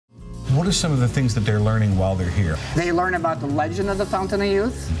what are some of the things that they're learning while they're here? They learn about the legend of the Fountain of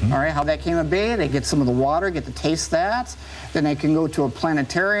Youth, all right, how that came to be. They get some of the water, get to taste that. Then they can go to a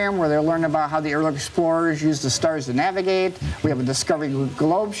planetarium where they're learning about how the early explorers used the stars to navigate. We have a Discovery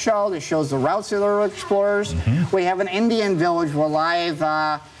Globe show that shows the routes of the early explorers. We have an Indian village with live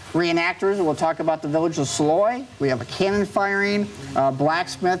reenactors. We'll talk about the village of Saloy. We have a cannon firing, a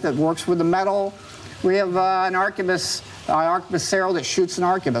blacksmith that works with the metal. We have an arquebus arquebusero that shoots an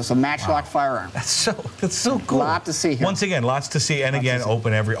arquebus, a matchlock firearm. That's so cool. A lot to see here. Once again, lots to see, and again,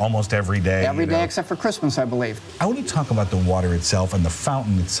 open almost every day. Every day except for Christmas, I believe. I want to talk about the water itself and the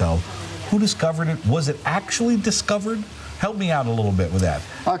fountain itself. Who discovered it? Was it actually discovered? Help me out a little bit with that.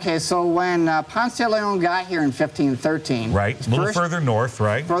 Okay, so when Ponce de Leon got here in 1513... Right, a little further north,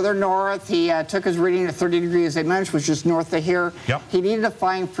 right? Further north, he took his reading at 30 degrees 8 minutes, which is north of here. Yep. He needed to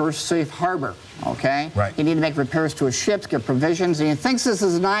find first safe harbor, okay? Right. He needed to make repairs to his ships, get provisions, and he thinks this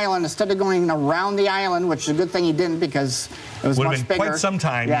is an island. Instead of going around the island, which is a good thing he didn't because it was much bigger. Quite some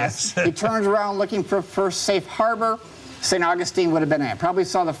time, yes. He turns around looking for first safe harbor. St. Augustine would have been it. Probably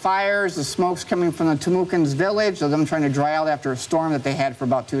saw the fires, the smokes coming from the Temucans village, of them trying to dry out after a storm that they had for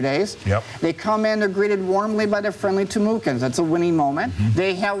about 2 days. Yep. They come in, they're greeted warmly by the friendly Temucans. That's a winning moment.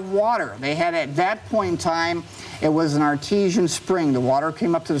 They have water. They had, at that point in time, it was an artesian spring. The water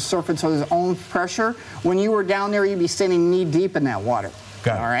came up to the surface of its own pressure. When you were down there, you'd be standing knee deep in that water.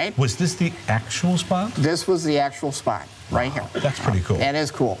 Got it. All right? Was this the actual spot? This was the actual spot, right here. That's pretty cool. That is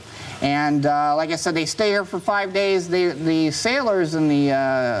cool. And like I said, they stay here for 5 days. The sailors and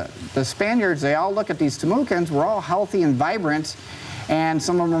the Spaniards, they all look at these Temucans. We're all healthy and vibrant. And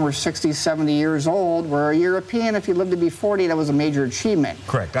some of them were 60, 70 years old. Where a European, if you lived to be 40, that was a major achievement.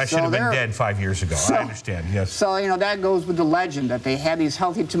 Correct. I should have been dead 5 years ago. I understand, yes. So, you know, that goes with the legend that they had these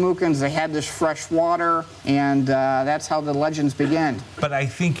healthy Temucans, they had this fresh water, and that's how the legends begin. But I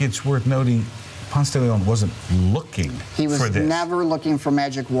think it's worth noting, Ponce de Leon wasn't looking for this. He was never looking for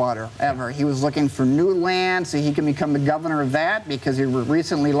magic water, ever. He was looking for new land so he can become the governor of that, because he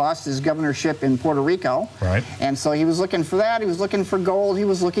recently lost his governorship in Puerto Rico. Right. And so he was looking for that. He was looking for gold. He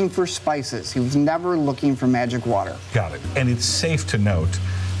was looking for spices. He was never looking for magic water. Got it. And it's safe to note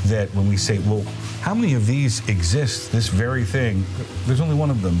that when we say, well, how many of these exist, this very thing, there's only one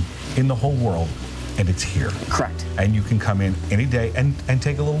of them in the whole world. And it's here. Correct. And you can come in any day and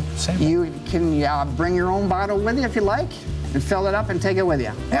take a little sample. You can bring your own bottle with you if you like, and fill it up and take it with you.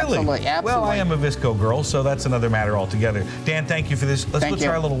 Really? Absolutely. Absolutely. Well, I am a Visco girl, so that's another matter altogether. Dan, thank you for this. Let's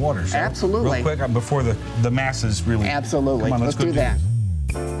try a little water, shall we? Absolutely. Real quick, before the masses really... Absolutely. Come on, let's do that.